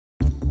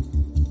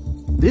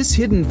This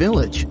hidden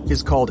village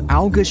is called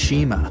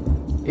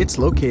Aogashima. It's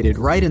located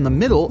right in the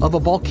middle of a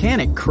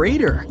volcanic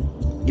crater.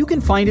 You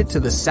can find it to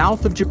the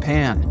south of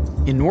Japan,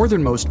 in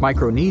northernmost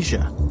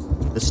Micronesia.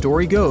 The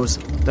story goes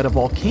that a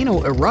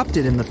volcano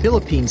erupted in the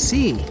Philippine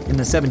Sea in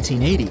the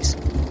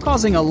 1780s,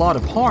 causing a lot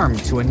of harm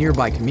to a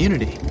nearby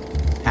community.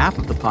 Half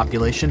of the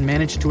population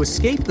managed to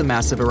escape the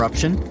massive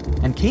eruption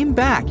and came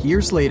back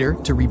years later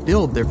to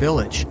rebuild their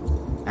village.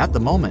 At the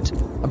moment,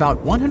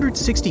 about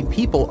 160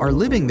 people are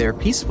living there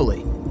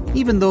peacefully,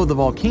 even though the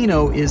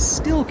volcano is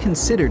still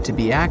considered to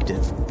be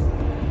active.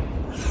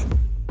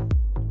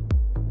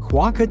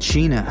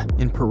 Huacachina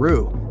in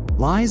Peru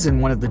lies in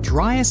one of the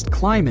driest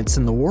climates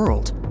in the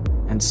world,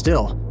 and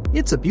still,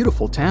 it's a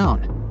beautiful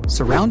town,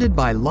 surrounded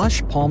by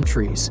lush palm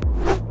trees.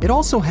 It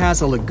also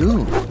has a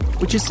lagoon,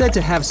 which is said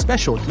to have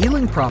special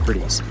healing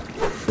properties.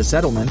 The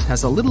settlement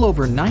has a little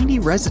over 90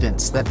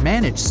 residents that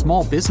manage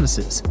small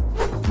businesses.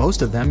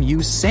 Most of them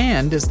use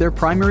sand as their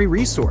primary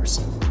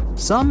resource.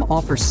 Some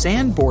offer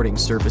sandboarding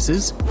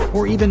services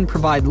or even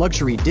provide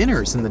luxury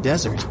dinners in the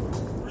desert.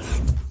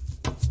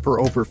 For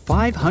over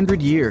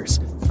 500 years,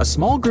 a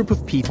small group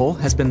of people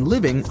has been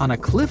living on a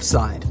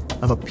cliffside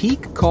of a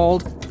peak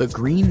called the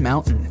Green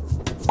Mountain.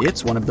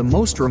 It's one of the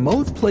most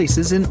remote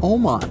places in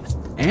Oman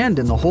and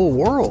in the whole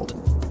world.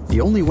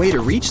 The only way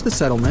to reach the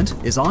settlement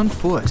is on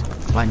foot,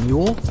 by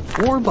mule,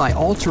 or by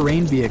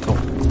all-terrain vehicle.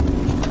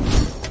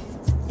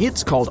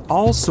 It's called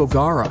Al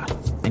Sogara,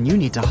 and you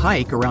need to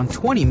hike around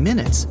 20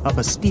 minutes up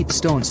a steep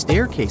stone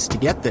staircase to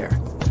get there.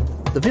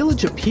 The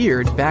village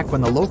appeared back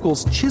when the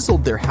locals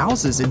chiseled their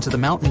houses into the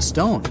mountain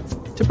stone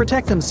to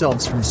protect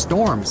themselves from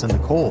storms and the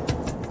cold.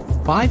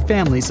 5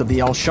 families of the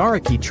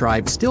Al-Sharaki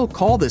tribe still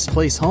call this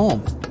place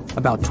home,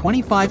 about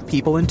 25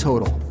 people in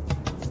total.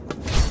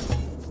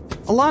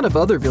 A lot of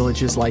other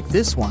villages like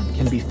this one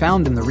can be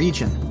found in the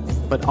region,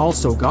 but Al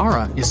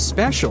Sogara is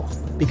special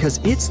because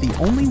it's the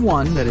only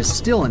one that is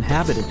still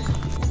inhabited.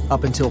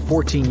 Up until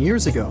 14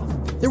 years ago,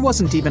 there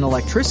wasn't even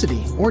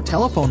electricity or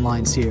telephone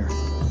lines here.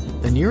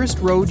 The nearest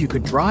road you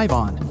could drive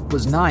on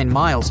was 9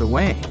 miles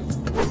away.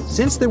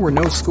 Since there were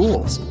no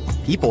schools,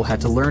 people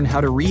had to learn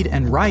how to read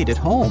and write at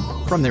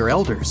home from their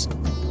elders.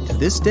 To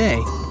this day,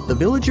 the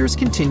villagers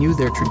continue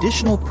their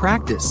traditional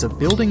practice of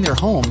building their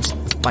homes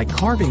by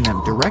carving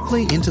them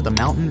directly into the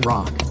mountain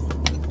rock.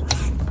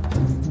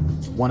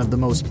 One of the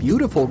most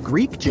beautiful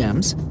Greek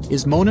gems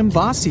is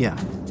Monemvasia,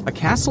 a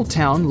castle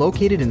town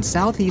located in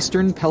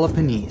southeastern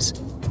Peloponnese.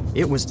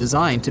 It was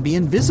designed to be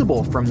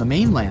invisible from the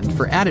mainland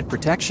for added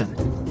protection.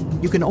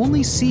 You can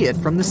only see it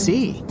from the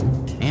sea,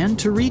 and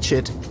to reach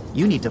it,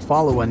 you need to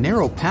follow a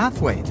narrow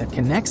pathway that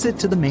connects it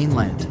to the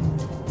mainland.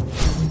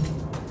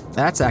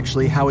 That's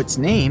actually how its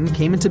name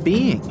came into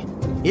being.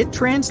 It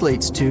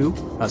translates to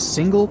a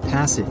single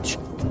passage.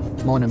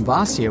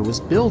 Monemvasia was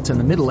built in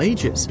the Middle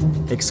Ages,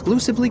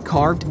 exclusively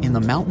carved in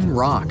the mountain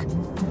rock.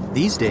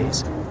 These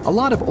days, a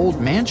lot of old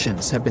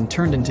mansions have been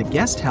turned into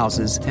guest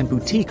houses and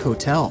boutique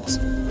hotels.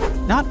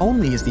 Not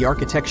only is the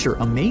architecture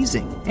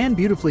amazing and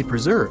beautifully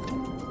preserved,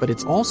 but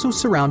it's also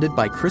surrounded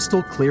by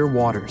crystal clear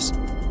waters.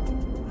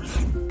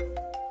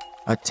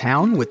 A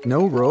town with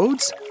no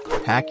roads?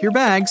 Pack your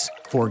bags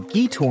for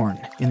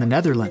Giethoorn in the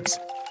Netherlands,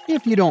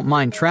 if you don't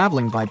mind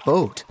traveling by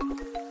boat.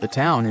 The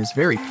town is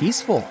very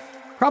peaceful,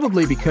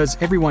 probably because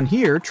everyone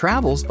here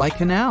travels by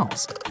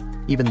canals.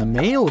 Even the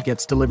mail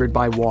gets delivered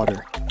by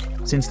water.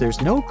 Since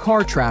there's no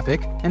car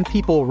traffic and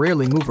people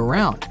rarely move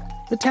around,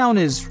 the town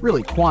is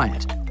really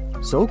quiet.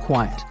 So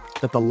quiet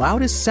that the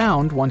loudest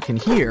sound one can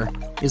hear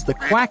is the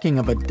quacking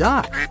of a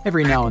duck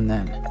every now and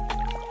then.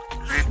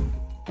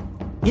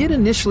 It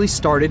initially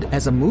started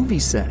as a movie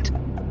set,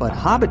 but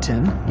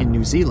Hobbiton in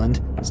New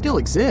Zealand still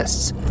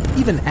exists,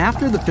 even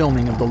after the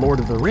filming of The Lord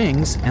of the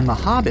Rings and The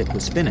Hobbit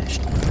was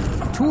finished.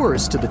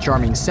 Tours to the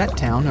charming set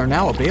town are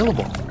now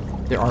available.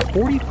 There are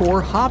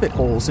 44 Hobbit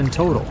holes in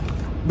total,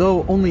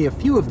 though only a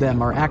few of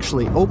them are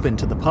actually open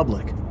to the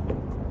public.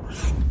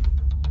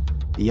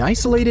 The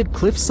isolated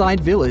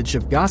cliffside village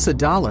of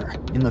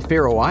Gasadalar in the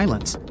Faroe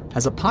Islands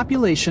has a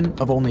population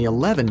of only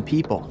 11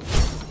 people.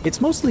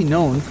 It's mostly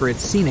known for its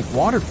scenic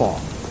waterfall,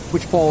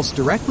 which falls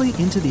directly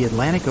into the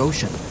Atlantic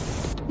Ocean.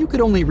 You could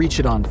only reach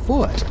it on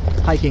foot,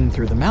 hiking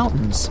through the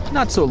mountains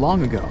not so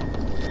long ago.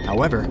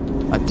 However,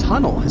 a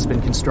tunnel has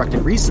been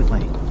constructed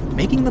recently,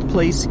 making the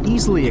place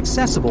easily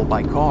accessible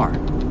by car.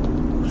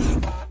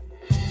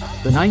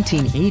 The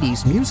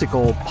 1980s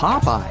musical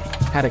Popeye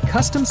had a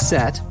custom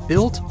set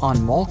built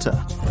on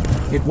Malta.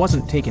 It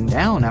wasn't taken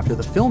down after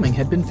the filming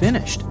had been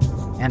finished,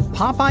 and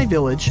Popeye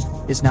Village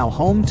is now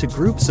home to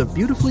groups of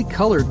beautifully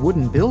colored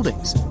wooden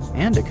buildings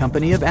and a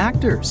company of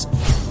actors.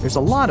 There's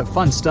a lot of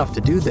fun stuff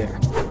to do there,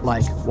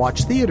 like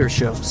watch theater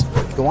shows,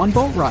 go on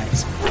boat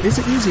rides,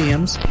 visit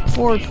museums,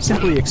 or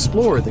simply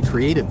explore the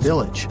creative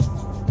village.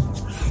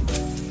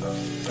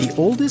 The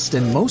oldest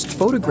and most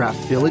photographed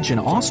village in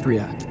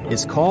Austria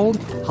is called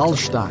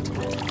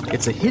Hallstatt.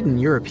 It's a hidden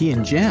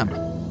European gem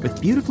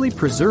with beautifully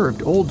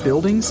preserved old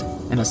buildings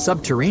and a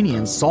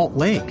subterranean salt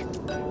lake.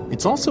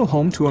 It's also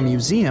home to a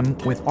museum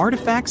with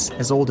artifacts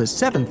as old as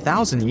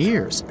 7,000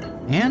 years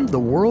and the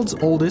world's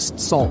oldest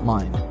salt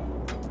mine.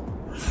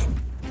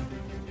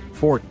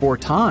 Fort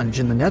Bortange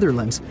in the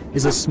Netherlands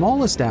is a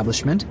small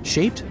establishment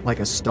shaped like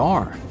a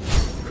star.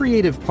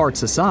 Creative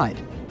parts aside,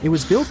 it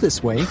was built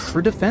this way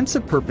for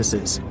defensive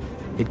purposes.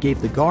 It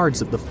gave the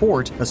guards of the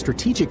fort a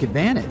strategic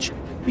advantage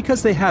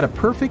because they had a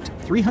perfect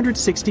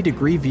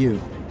 360-degree view.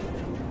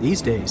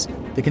 These days,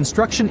 the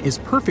construction is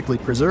perfectly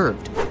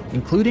preserved,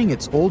 including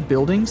its old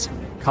buildings,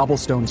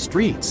 cobblestone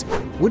streets,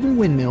 wooden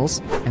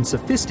windmills, and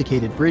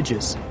sophisticated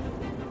bridges.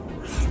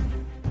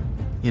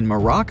 In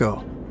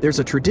Morocco, there's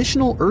a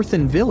traditional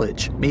earthen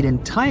village made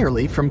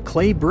entirely from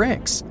clay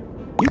bricks.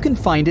 You can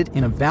find it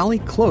in a valley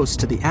close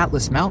to the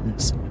Atlas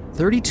Mountains,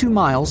 32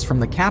 miles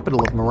from the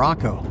capital of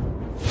Morocco.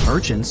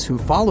 Merchants who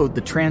followed the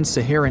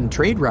trans-Saharan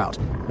trade route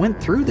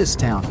went through this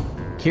town,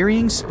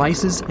 carrying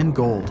spices and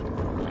gold.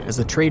 As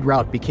the trade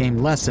route became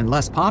less and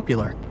less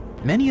popular,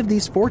 many of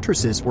these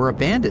fortresses were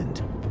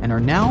abandoned and are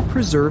now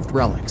preserved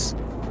relics.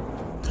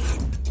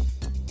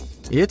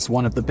 It's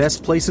one of the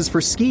best places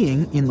for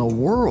skiing in the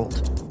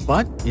world,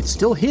 but it's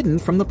still hidden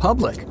from the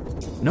public.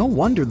 No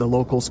wonder the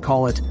locals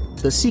call it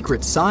the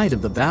secret side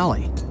of the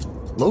valley.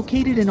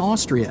 Located in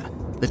Austria,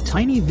 the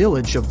tiny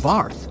village of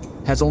Warth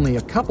has only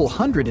a couple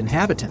hundred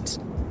inhabitants.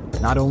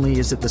 Not only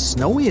is it the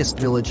snowiest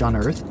village on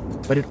Earth,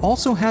 but it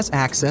also has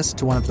access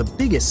to one of the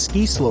biggest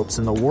ski slopes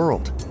in the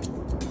world.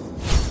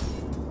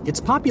 Its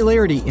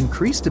popularity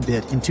increased a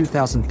bit in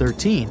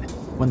 2013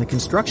 when the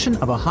construction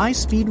of a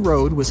high-speed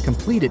road was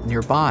completed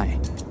nearby.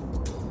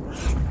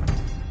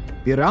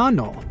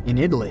 Virano in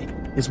Italy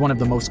is one of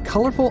the most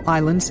colorful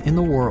islands in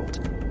the world.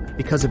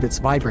 Because of its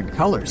vibrant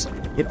colors,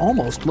 it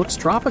almost looks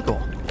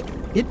tropical.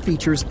 It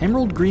features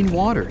emerald green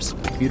waters,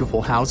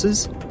 beautiful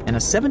houses, and a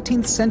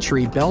 17th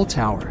century bell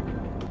tower.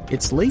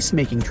 Its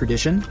lace-making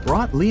tradition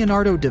brought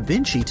Leonardo da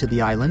Vinci to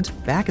the island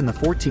back in the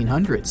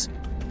 1400s.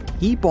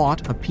 He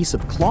bought a piece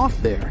of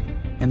cloth there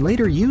and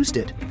later used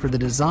it for the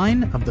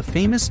design of the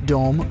famous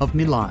Dome of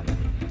Milan.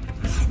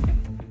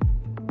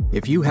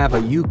 If you have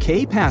a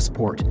UK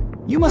passport,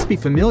 you must be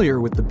familiar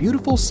with the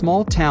beautiful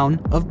small town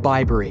of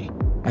Bibury,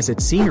 as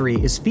its scenery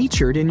is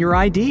featured in your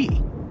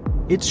ID.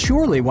 It's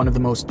surely one of the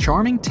most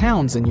charming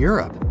towns in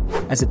Europe,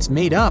 as it's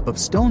made up of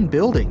stone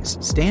buildings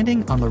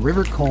standing on the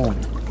River Colne.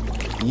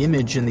 The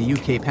image in the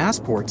UK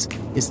passports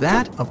is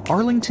that of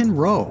Arlington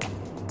Row,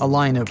 a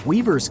line of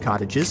weavers'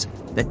 cottages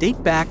that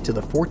date back to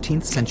the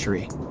 14th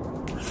century.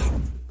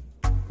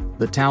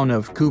 The town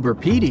of Coober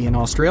Pedy in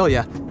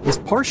Australia is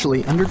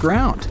partially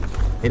underground.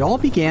 It all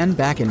began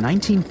back in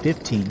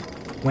 1915,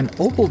 when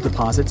opal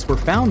deposits were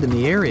found in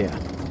the area.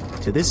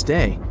 To this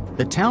day,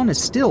 the town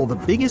is still the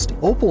biggest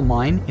opal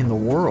mine in the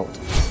world.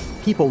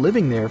 People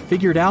living there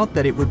figured out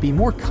that it would be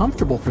more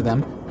comfortable for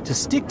them to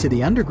stick to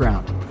the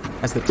underground,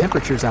 as the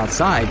temperatures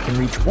outside can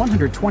reach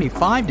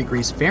 125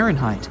 degrees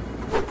Fahrenheit.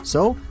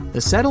 So,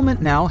 the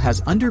settlement now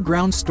has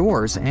underground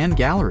stores and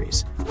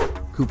galleries.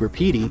 Coober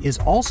Pedy is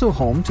also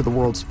home to the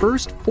world's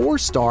first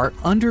 4-star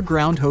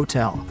underground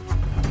hotel.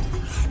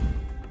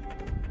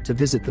 To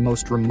visit the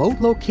most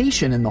remote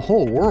location in the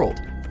whole world,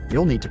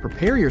 you'll need to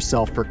prepare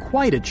yourself for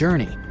quite a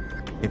journey.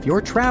 If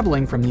you're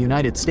traveling from the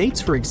United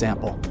States, for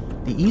example,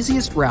 the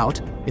easiest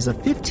route is a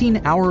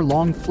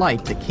 15-hour-long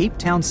flight to Cape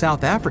Town,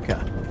 South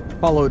Africa,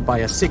 followed by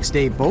a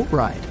 6-day boat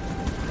ride.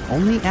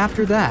 Only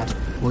after that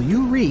will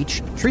you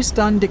reach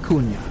Tristan da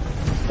Cunha.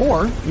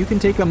 Or you can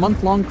take a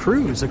month-long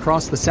cruise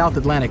across the South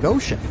Atlantic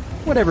Ocean,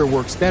 whatever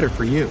works better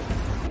for you.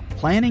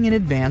 Planning in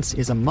advance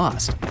is a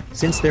must,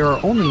 since there are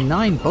only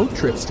 9 boat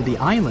trips to the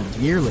island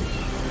yearly.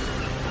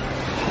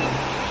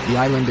 The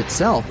island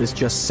itself is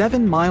just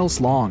 7 miles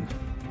long.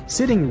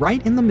 Sitting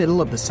right in the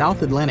middle of the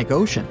South Atlantic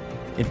Ocean,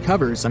 it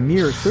covers a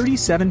mere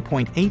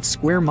 37.8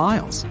 square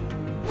miles.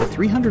 The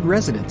 300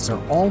 residents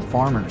are all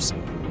farmers.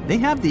 They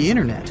have the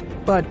internet,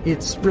 but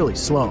it's really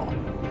slow.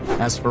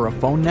 As for a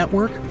phone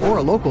network or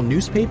a local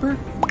newspaper,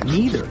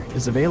 neither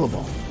is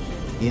available.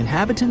 The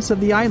inhabitants of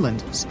the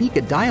island speak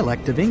a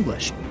dialect of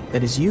English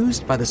that is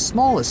used by the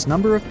smallest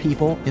number of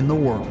people in the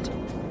world.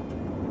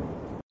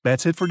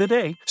 That's it for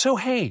today. So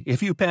hey,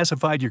 if you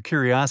pacified your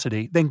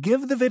curiosity, then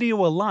give the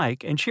video a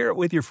like and share it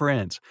with your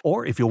friends.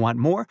 Or if you want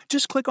more,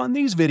 just click on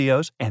these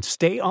videos and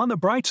stay on the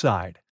bright side.